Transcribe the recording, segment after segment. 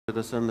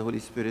The Son, the Holy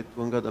Spirit,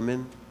 one God,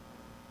 Amen.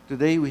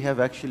 Today we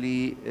have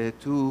actually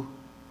two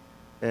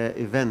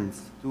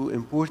events, two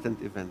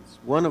important events.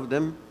 One of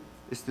them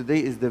is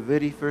today is the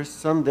very first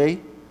Sunday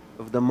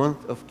of the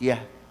month of Kiyah.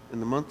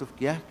 And the month of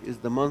Kiyah is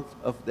the month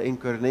of the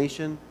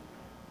incarnation,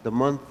 the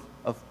month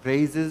of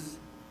praises,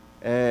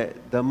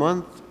 the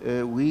month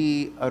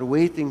we are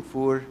waiting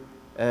for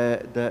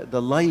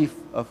the life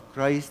of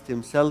Christ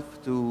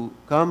himself to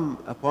come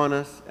upon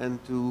us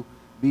and to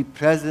be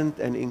present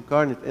and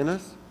incarnate in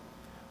us.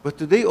 But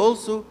today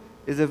also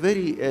is a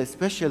very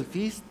special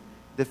feast,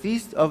 the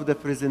feast of the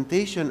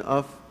presentation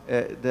of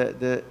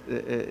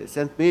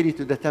Saint Mary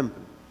to the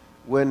temple.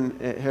 When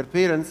her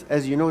parents,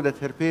 as you know that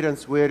her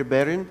parents were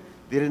barren,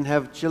 they didn't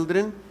have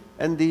children,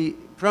 and they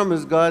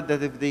promised God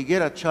that if they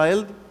get a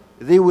child,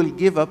 they will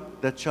give up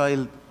the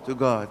child to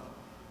God.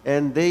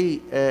 And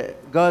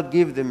God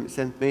gave them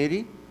Saint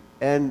Mary,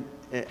 and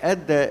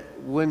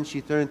when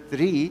she turned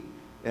 3,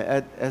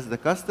 as the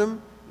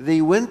custom, they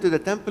went to the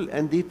temple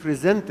and they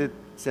presented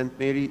Saint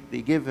Mary.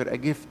 They gave her a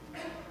gift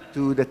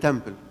to the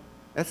temple.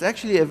 That's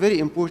actually a very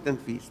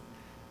important feast.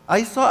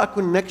 I saw a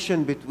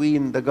connection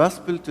between the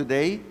gospel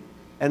today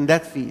and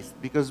that feast,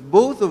 because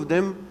both of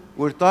them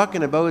were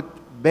talking about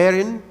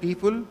barren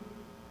people,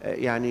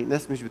 يعني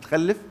ناس مش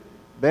بتخلف,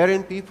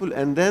 barren people,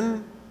 and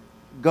then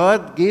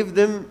God gave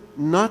them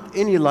not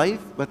any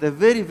life, but a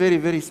very, very,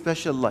 very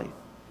special life.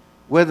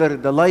 Whether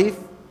the life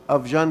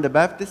of John the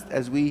Baptist,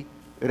 as we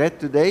read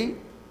today,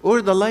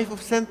 or the life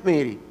of Saint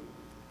Mary.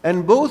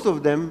 And both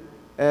of them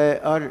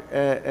are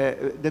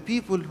the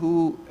people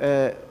who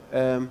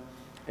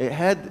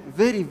had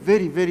very,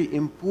 very, very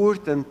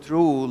important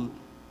role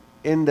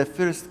in the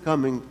first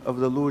coming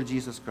of the Lord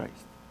Jesus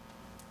Christ.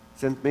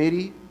 Saint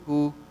Mary,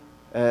 who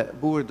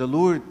bore the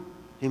Lord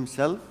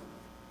himself,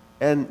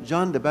 and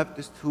John the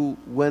Baptist, who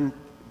went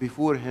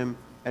before him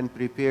and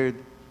prepared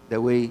the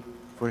way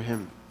for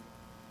him.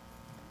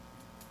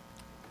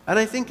 And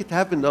I think it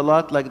happened a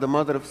lot, like the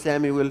mother of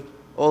Samuel,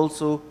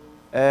 also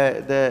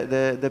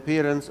the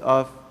parents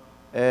of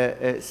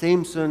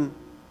Samson,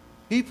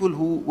 people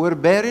who were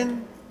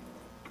barren,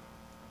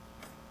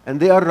 and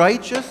they are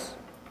righteous,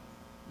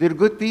 they're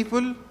good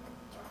people,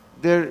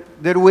 they're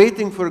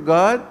waiting for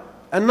God,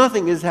 and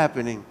nothing is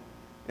happening.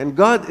 And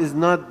God is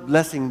not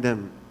blessing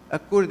them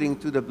according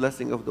to the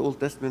blessing of the Old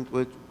Testament,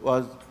 which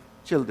was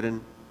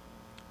children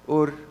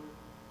or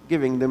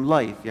giving them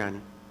life. Yani.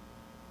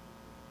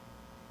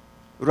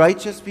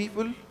 Righteous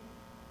people,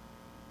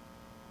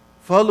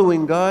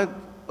 following God,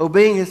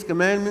 obeying his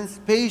commandments,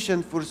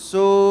 patient for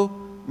so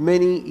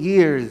many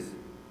years,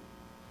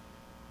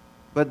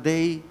 but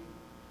they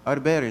are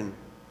barren.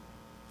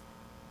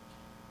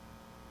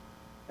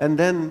 And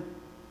then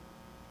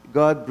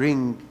God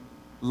brings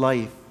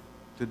life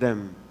to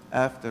them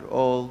after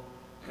all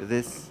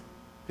this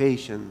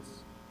patience.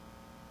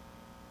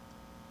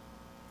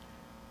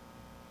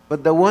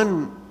 But the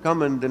one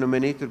common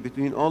denominator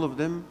between all of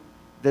them,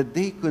 that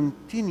they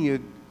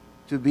continued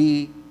to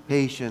be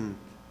patient,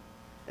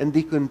 and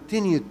they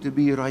continued to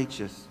be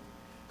righteous,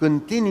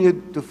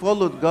 continued to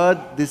follow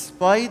God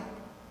despite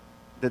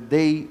that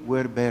they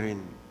were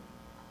barren.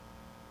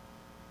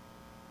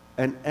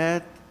 And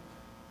at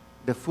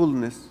the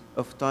fullness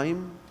of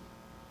time,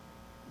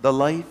 the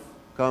life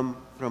comes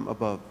from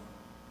above.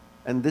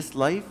 And this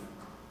life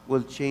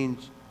will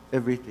change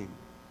everything.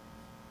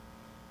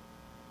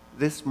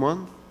 This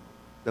month,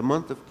 the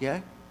month of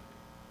Kiyah,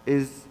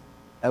 is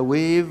a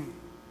wave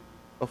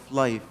of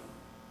life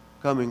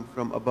coming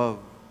from above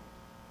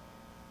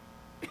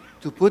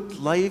to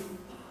put life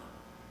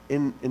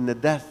in the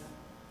death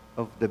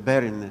of the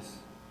barrenness,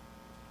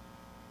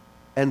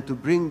 and to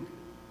bring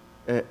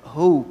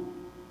hope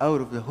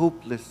out of the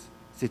hopeless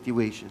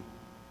situation.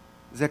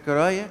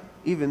 Zechariah,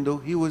 even though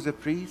he was a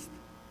priest,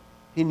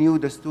 he knew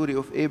the story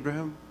of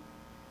Abraham,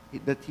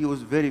 that he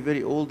was very,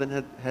 very old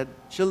and had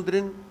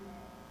children,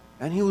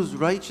 and he was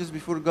righteous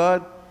before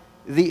God.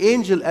 The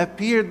angel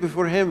appeared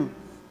before him.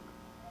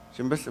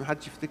 عشان بس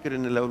محدش يفتكر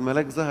إن لو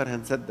الملاك ظهر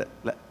هنصدق.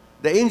 لا.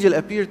 The angel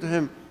appeared to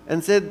him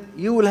and said,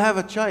 "You will have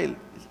a child."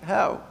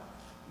 How?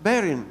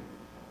 Barren.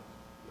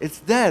 It's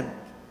dead.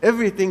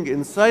 Everything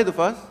inside of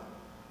us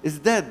is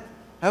dead.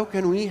 How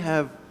can we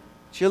have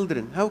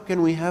children? How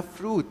can we have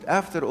fruit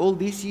after all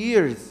these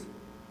years?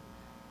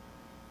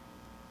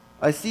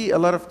 I see a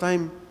lot of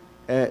time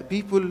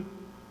people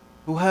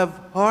who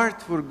have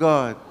heart for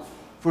God,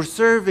 for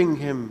serving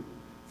him,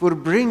 for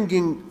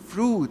bringing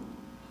fruit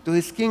to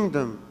his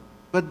kingdom,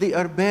 but they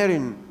are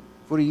barren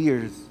for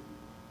years.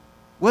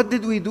 What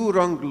did we do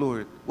wrong,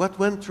 Lord? What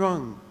went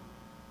wrong?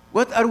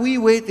 What are we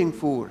waiting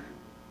for?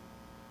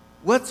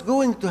 What's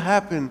going to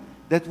happen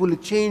that will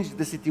change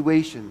the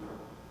situation?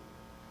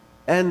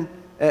 And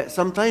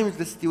sometimes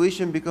the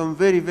situation becomes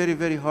very, very,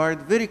 very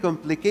hard, very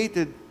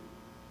complicated,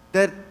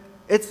 that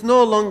it's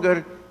no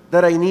longer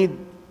that I need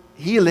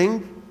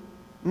healing.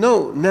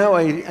 No, now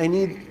I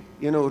need,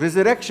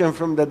 resurrection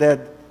from the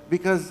dead,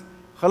 because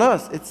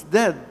khalas, it's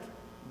dead.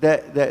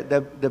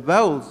 The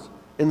bowels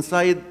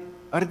inside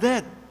are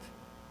dead.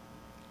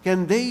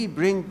 Can they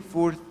bring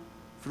forth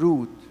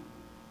fruit?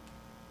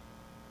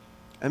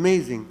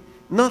 Amazing.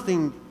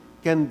 Nothing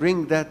can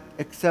bring that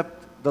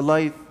except the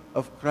life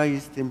of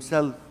Christ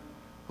himself,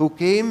 who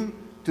came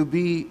to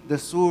be the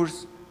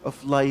source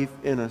of life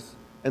in us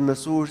and the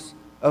source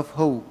of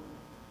hope.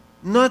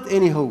 Not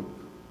any hope.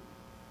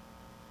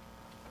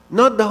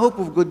 Not the hope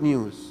of good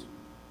news.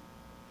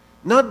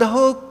 Not the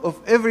hope of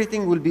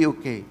everything will be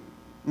okay.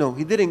 No,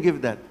 he didn't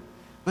give that.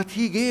 But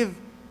he gave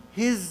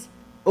his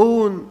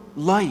own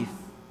life,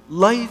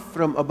 life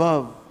from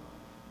above,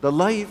 the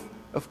life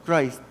of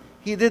Christ.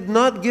 He did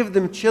not give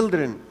them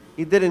children.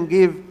 He didn't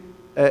give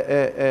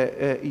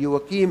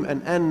Joachim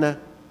and Anna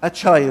a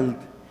child.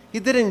 He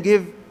didn't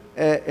give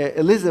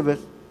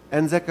Elizabeth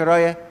and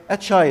Zechariah a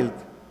child.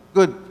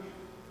 Good.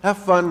 Have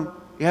fun.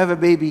 You have a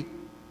baby.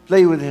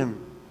 Play with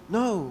him.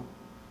 No.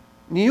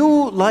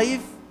 New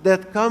life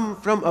that come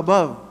from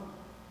above.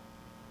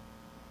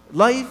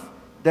 Life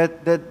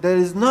that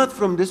is not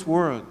from this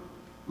world.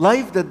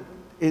 Life that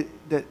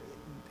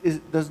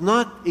does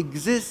not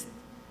exist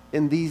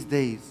in these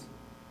days.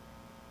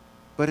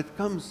 But it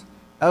comes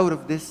out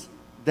of this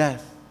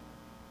death.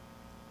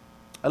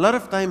 A lot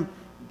of time,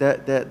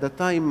 the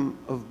time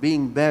of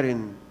being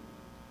barren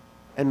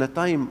and the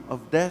time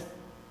of death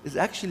is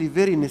actually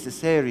very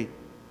necessary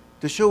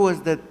to show us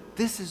that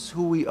this is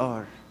who we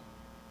are.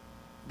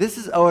 This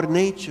is our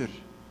nature.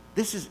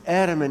 This is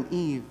Adam and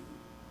Eve.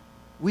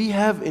 We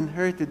have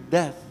inherited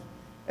death,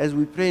 as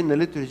we pray in the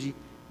liturgy,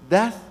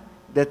 death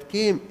that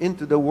came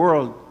into the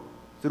world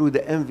through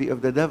the envy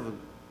of the devil.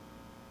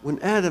 When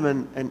Adam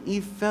and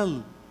Eve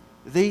fell,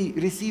 they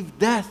received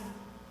death.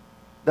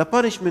 The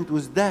punishment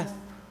was death.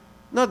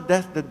 Not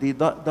death that they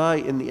die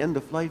in the end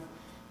of life,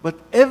 but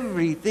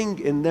everything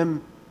in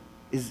them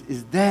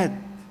is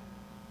dead.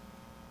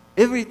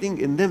 Everything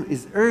in them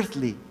is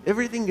earthly.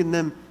 Everything in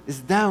them is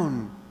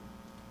down.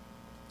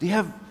 They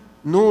have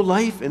no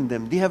life in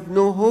them. They have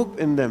no hope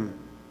in them.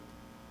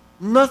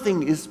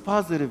 Nothing is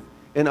positive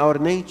in our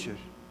nature.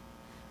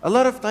 A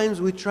lot of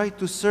times we try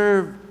to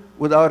serve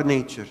with our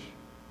nature.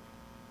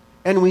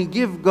 And we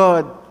give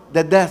God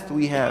the death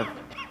we have.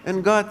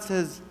 And God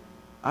says,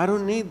 I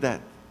don't need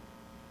that.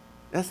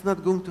 That's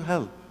not going to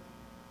help.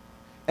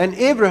 And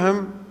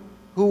Abraham,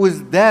 who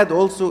was dead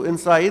also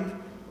inside,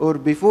 or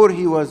before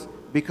he was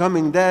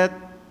becoming dead,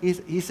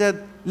 he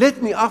said,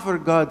 let me offer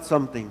God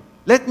something.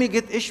 Let me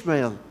get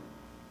Ishmael.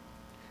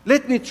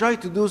 Let me try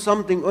to do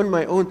something on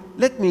my own.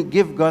 Let me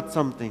give God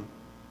something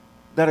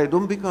that I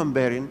don't become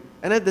barren.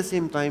 And at the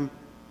same time,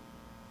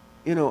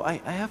 I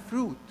have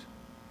fruit.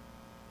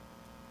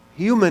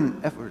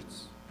 Human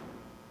efforts,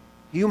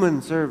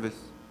 human service,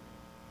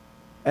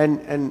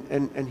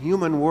 and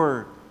human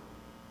work.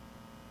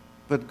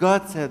 But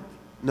God said,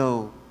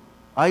 no,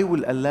 I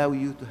will allow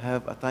you to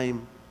have a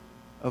time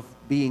of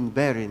being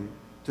barren,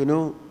 to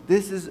know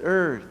this is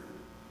earth,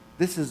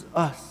 this is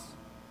us,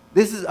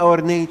 this is our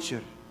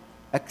nature.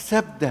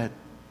 Accept that,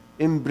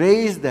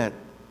 embrace that.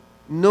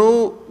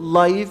 No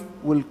life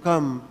will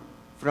come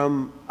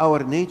from our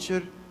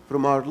nature,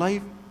 from our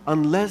life,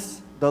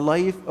 unless the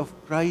life of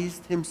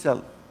Christ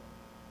himself.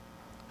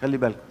 خلي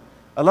بالكم.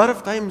 A lot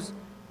of times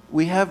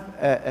we have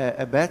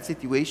a bad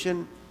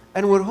situation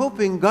and we're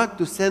hoping God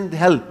to send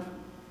help.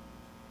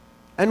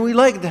 And we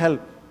like the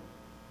help.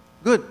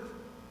 Good.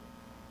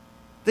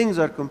 Things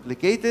are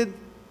complicated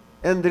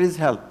and there is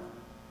help.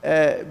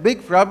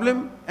 Big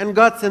problem and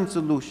God sends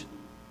solution.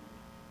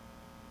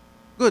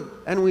 Good.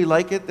 And we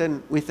like it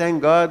and we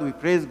thank God, we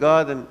praise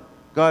God, and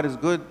God is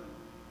good.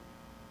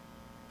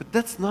 But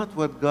that's not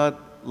what God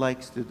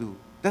likes to do.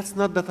 That's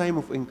not the time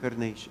of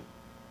incarnation.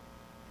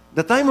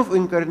 The time of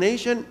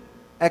incarnation,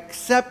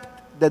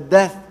 accept the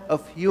death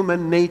of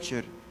human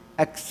nature.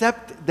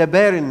 Accept the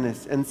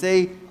barrenness and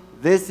say,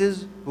 this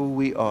is who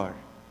we are.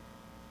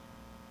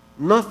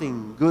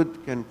 Nothing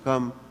good can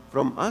come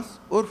from us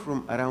or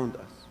from around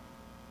us.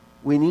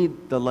 We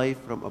need the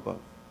life from above.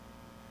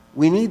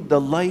 We need the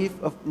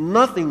life of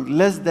nothing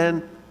less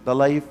than the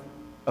life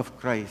of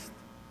Christ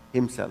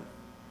himself.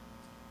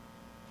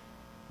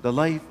 The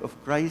life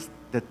of Christ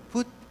that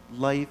put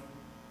life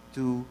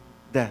to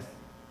death.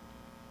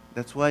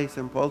 That's why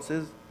St. Paul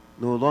says,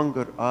 no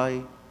longer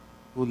I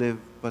who live,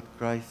 but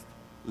Christ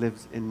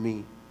lives in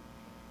me.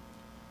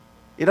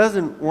 He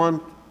doesn't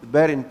want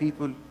barren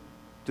people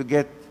to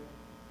get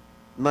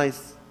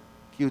nice,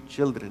 cute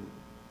children.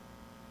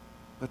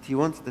 But he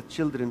wants the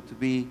children to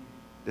be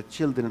the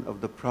children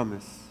of the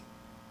promise,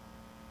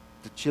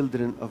 the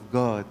children of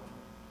God,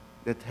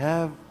 that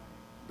have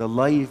the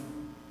life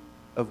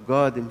of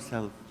God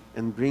himself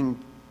and bring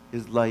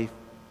his life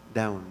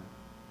down.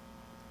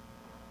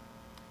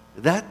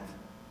 That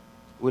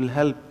will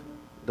help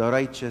the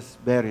righteous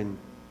barren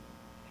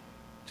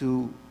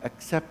to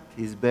accept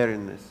his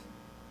barrenness,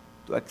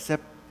 to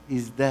accept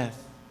his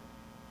death.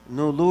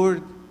 No,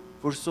 Lord,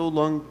 for so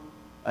long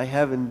I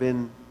haven't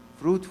been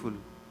fruitful.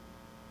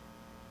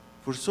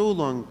 For so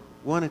long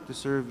wanted to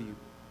serve you,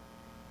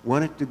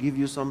 wanted to give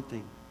you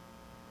something,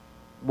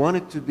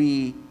 wanted to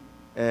be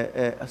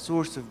a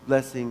source of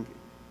blessing,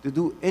 to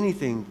do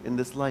anything in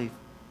this life,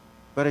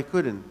 but I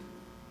couldn't.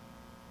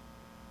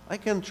 I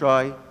can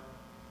try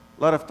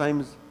A lot of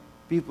times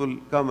people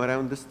come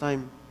around this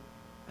time,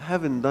 I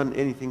haven't done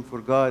anything for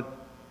God.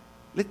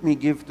 Let me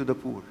give to the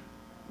poor.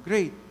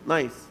 Great,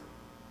 nice.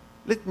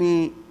 Let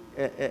me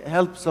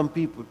help some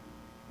people.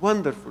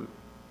 Wonderful.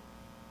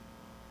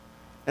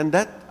 And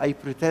that I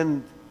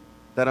pretend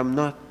that I'm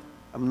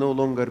no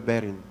longer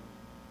barren.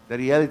 The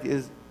reality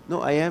is,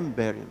 no, I am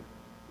barren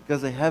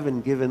because I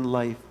haven't given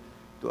life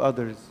to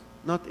others.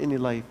 Not any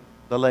life,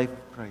 the life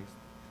of Christ.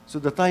 So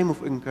the time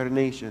of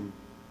incarnation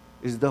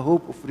is the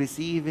hope of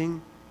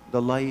receiving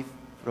the life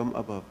from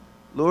above.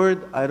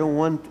 Lord, I don't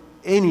want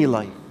any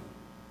life.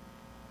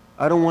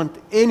 I don't want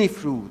any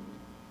fruit.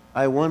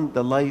 I want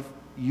the life,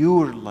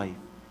 your life,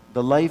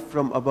 the life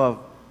from above.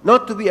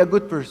 Not to be a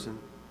good person,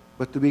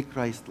 but to be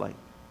Christ-like.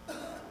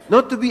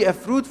 Not to be a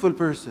fruitful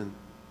person,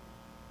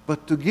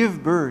 but to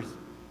give birth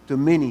to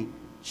many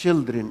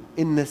children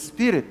in the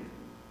Spirit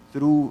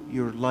through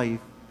your life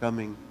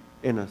coming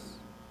in us.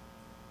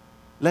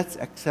 Let's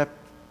accept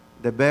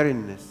the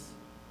barrenness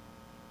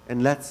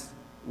and let's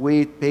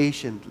wait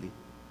patiently.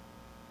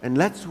 And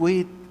let's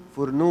wait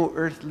for no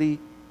earthly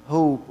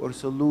hope or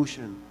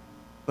solution,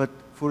 but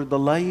for the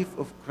life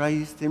of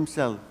Christ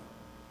Himself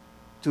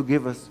to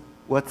give us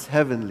what's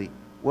heavenly,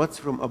 what's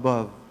from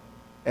above.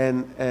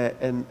 And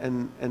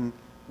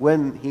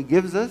when He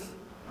gives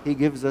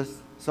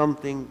us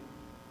something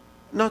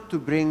not to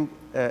bring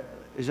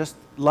just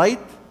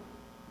light,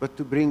 but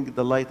to bring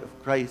the light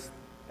of Christ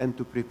and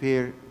to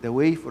prepare the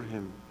way for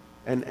Him.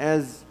 And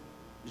as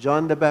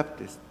John the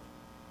Baptist,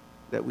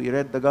 that we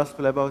read the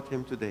gospel about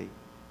him today,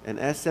 and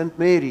as Saint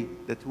Mary,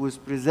 that was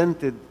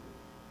presented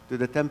to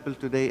the temple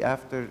today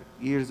after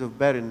years of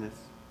barrenness,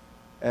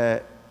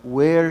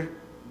 wear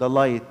the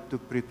light to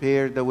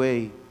prepare the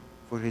way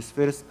for His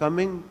first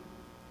coming.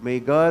 May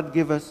God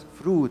give us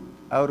fruit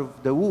out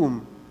of the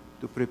womb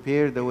to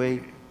prepare the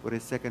way for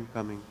His second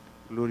coming.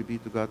 Glory be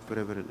to God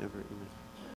forever and ever. Amen.